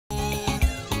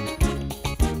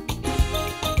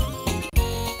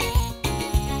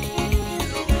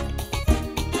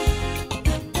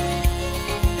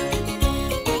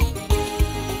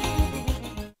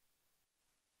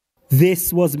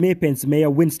This was Maypen's Mayor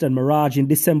Winston Mirage in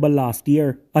December last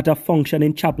year at a function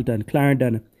in Chapelton,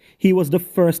 Clarendon. He was the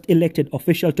first elected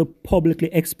official to publicly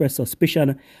express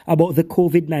suspicion about the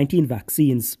COVID-19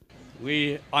 vaccines.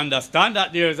 We understand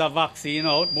that there is a vaccine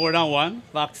out, more than one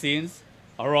vaccines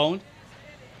around.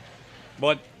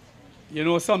 But, you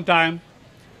know, sometimes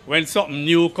when something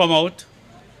new come out,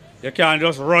 you can't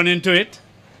just run into it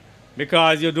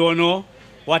because you don't know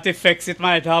what effects it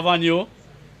might have on you.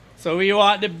 So we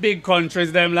want the big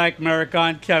countries, them like America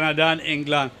and Canada and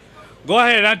England, go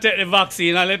ahead and take the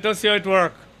vaccine and let us see how it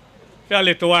works for a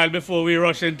little while before we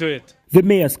rush into it. The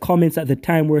mayor's comments at the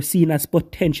time were seen as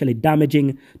potentially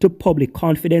damaging to public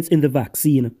confidence in the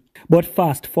vaccine. But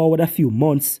fast forward a few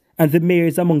months, and the mayor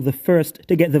is among the first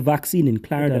to get the vaccine in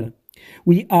Clarendon.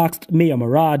 We asked Mayor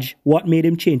Mirage what made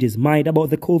him change his mind about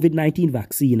the COVID-19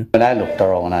 vaccine. When I looked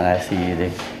around and I see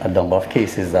a number of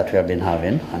cases that we have been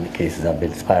having, and the cases have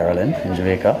been spiraling in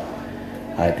Jamaica,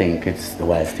 I think it's the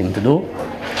wise thing to do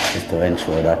is to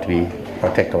ensure that we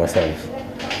protect ourselves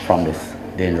from this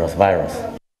dangerous virus.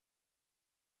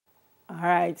 All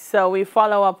right, so we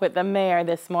follow up with the mayor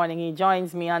this morning. He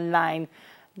joins me online.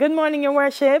 Good morning, Your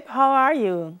Worship. How are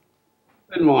you?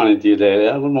 Good morning to you,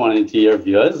 Delia. Good morning to your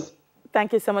viewers.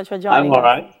 Thank you so much for joining I'm all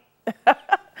right.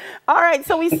 All right,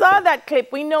 so we saw that clip.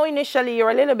 We know initially you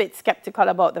were a little bit skeptical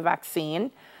about the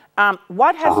vaccine.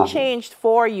 What has changed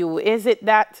for you? Is it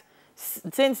that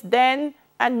since then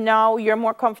and now you're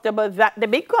more comfortable that the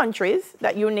big countries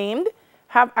that you named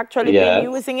have actually been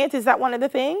using it? Is that one of the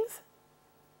things?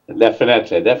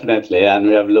 Definitely, definitely. And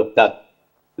we have looked at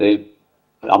the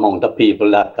amount of people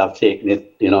that have taken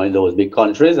it, you know, in those big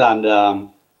countries, and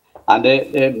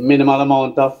the minimal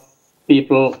amount of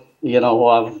people, you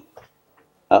know,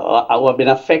 who have been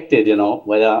affected, you know,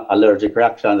 whether allergic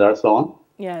reactions or so on.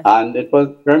 Yes. And it was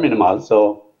very minimal.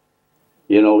 So,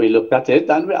 you know, we looked at it,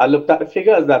 and I looked at the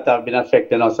figures that have been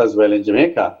affecting us as well in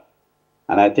Jamaica.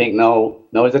 And I think now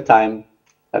is the time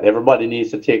that everybody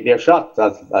needs to take their shots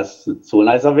as soon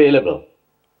as available.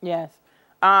 Yes.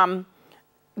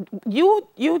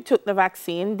 You took the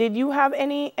vaccine. Did you have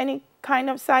any kind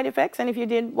of side effects? And if you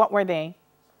did, what were they?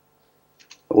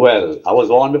 Well, I was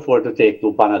on before to take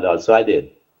 2 Panadol, so I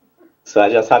did. So I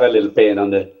just had a little pain on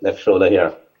the left shoulder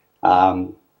here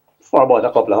for about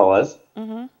a couple of hours.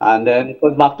 And then it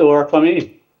was back to work for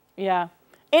me. Yeah.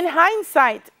 In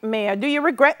hindsight, Mayor, do you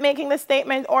regret making the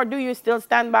statement, or do you still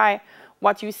stand by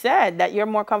what you said, that you're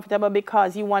more comfortable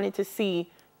because you wanted to see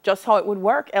just how it would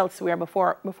work elsewhere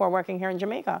before working here in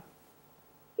Jamaica?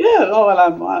 Yeah, no,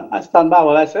 well, I stand by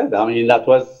what I said. I mean, that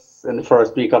was in the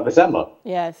first week of December.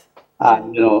 Yes.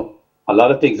 And, you know, a lot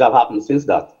of things have happened since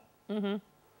that. So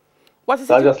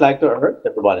I just like to urge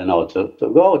everybody now to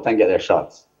go out and get their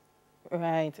shots.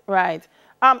 Right, right.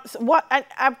 So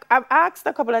I've asked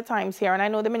a couple of times here, and I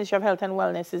know the Ministry of Health and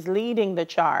Wellness is leading the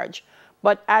charge,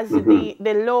 but as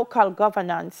the local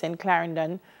governance in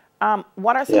Clarendon,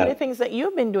 what are some of the things that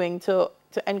you've been doing to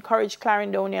encourage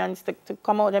Clarendonians to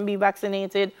come out and be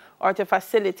vaccinated, or to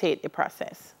facilitate the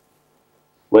process?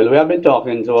 Well, we have been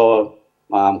talking to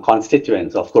our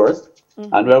constituents, of course,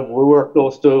 and we work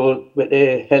close with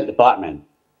the health department.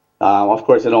 Of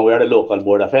course, you know, we are the local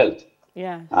board of health.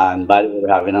 Yeah. And by the way,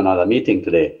 we're having another meeting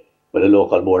today with the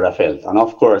local board of health. And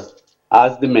of course,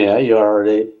 as the mayor, you're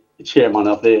the chairman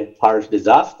of the parish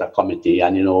disaster committee,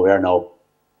 and you know, we are now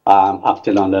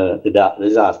acting on the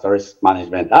Disaster Risk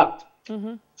Management Act.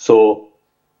 So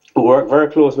we work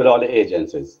very close with all the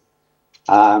agencies.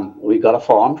 We got a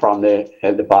form from the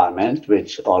health department,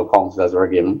 which all councillors were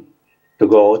given, to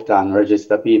go out and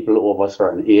register people over a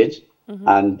certain age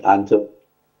and to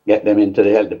get them into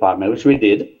the health department, which we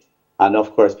did. And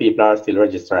of course, people are still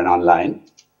registering online.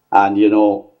 And, you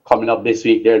know, coming up this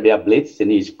week, there'll be a blitz in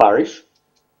each parish.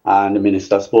 And the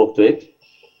minister spoke to it.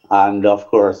 And of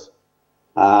course,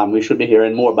 we should be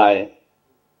hearing more by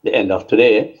the end of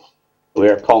today,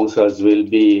 where councils will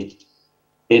be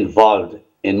involved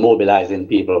in mobilizing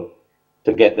people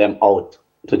to get them out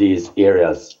to these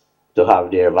areas to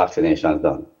have their vaccinations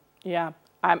done. Yeah,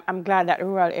 I'm glad that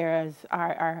rural areas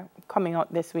are coming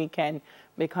out this weekend,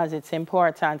 because it's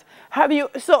important. Have you,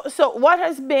 so what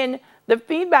has been the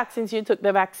feedback since you took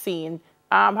the vaccine?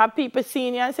 Have people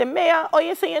seen you and say, Mayor, oh,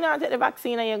 you say you're not take the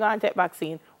vaccine and you're going to take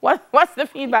vaccine? What's the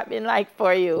feedback been like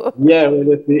for you? Yeah,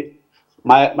 well,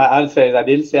 my answer is I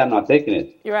didn't say I'm not taking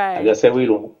it. Right. I just said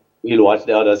we'll watch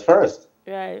the others first.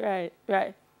 Right.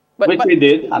 Which we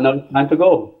did, and now it's time to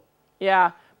go.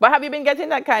 Yeah. But have you been getting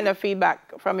that kind of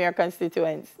feedback from your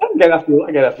constituents? I get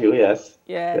a few, yes.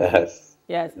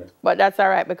 Yes. But that's all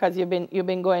right, because you've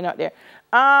been going out there.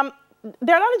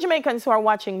 There are a lot of Jamaicans who are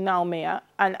watching now, Mayor,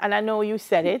 and I know you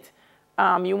said it.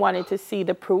 You wanted to see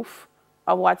the proof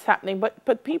of what's happening,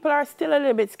 but people are still a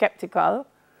little bit skeptical.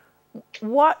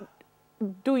 What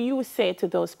do you say to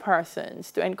those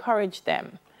persons to encourage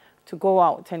them to go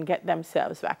out and get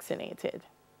themselves vaccinated?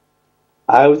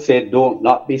 I would say don't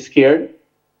not be scared.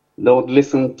 Don't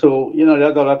listen to,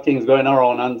 there's a lot of things going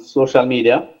around on social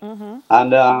media.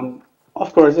 And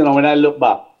of course, when I look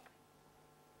back,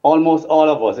 almost all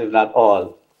of us, if not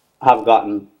all, have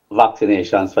gotten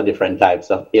vaccinations for different types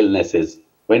of illnesses.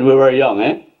 When we were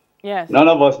young, Yes. none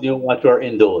of us knew what were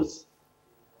in those.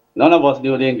 None of us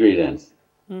knew the ingredients.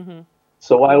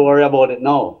 So why worry about it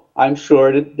now? I'm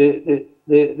sure that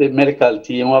the medical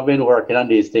team who have been working on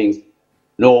these things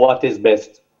know what is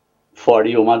best for the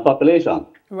human population.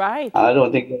 Right. And I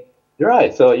don't think you're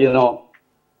right. So,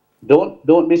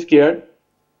 don't be scared.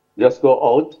 Just go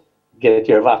out, get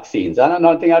your vaccines. And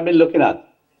another thing I've been looking at,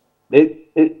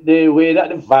 the way that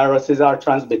the viruses are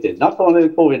transmitted, not only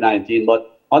the COVID-19,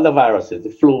 but other viruses, the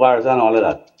flu virus and all of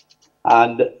that.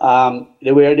 And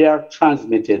the way they are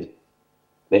transmitted,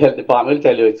 the health department will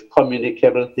tell you it's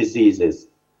communicable diseases.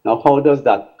 Now, how does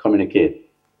that communicate?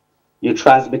 You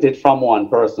transmit it from one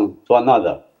person to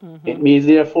another. It means,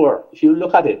 therefore, if you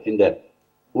look at it in depth,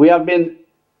 we have been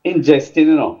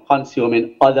ingesting,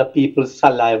 consuming other people's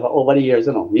saliva over the years,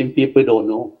 even people don't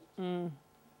know.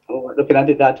 So we're looking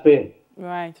at it that way.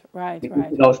 Right.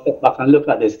 Step back and look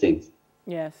at these things.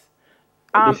 Yes.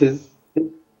 This is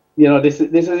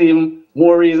even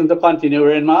more reason to continue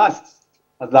wearing masks,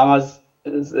 as long as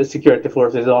the security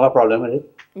forces don't have a problem with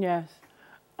it. Yes.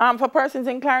 For persons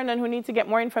in Clarendon who need to get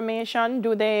more information,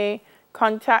 do they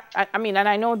contact, and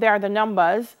I know there are the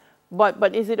numbers,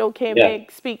 but is it okay if they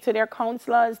speak to their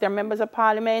councillors, their members of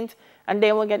parliament, and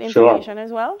they will get information as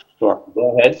well? Sure.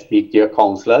 Go ahead, speak to your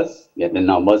councillors, get the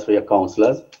numbers for your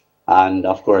councillors, and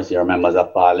of course your members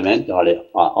of parliament or the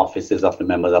offices of the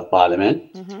members of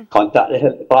parliament. Contact the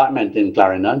health department in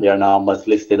Clarendon. There are numbers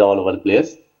listed all over the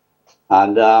place,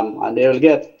 and they will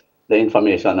get the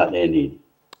information that they need.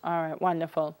 All right,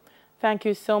 wonderful. Thank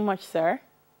you so much, sir.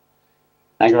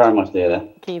 Thank you very much, Data.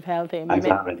 Keep healthy. Thanks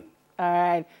for having me. All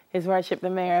right. His Worship, the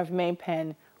Mayor of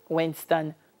Maypen,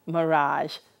 Winston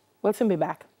Mirage. We'll soon be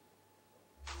back.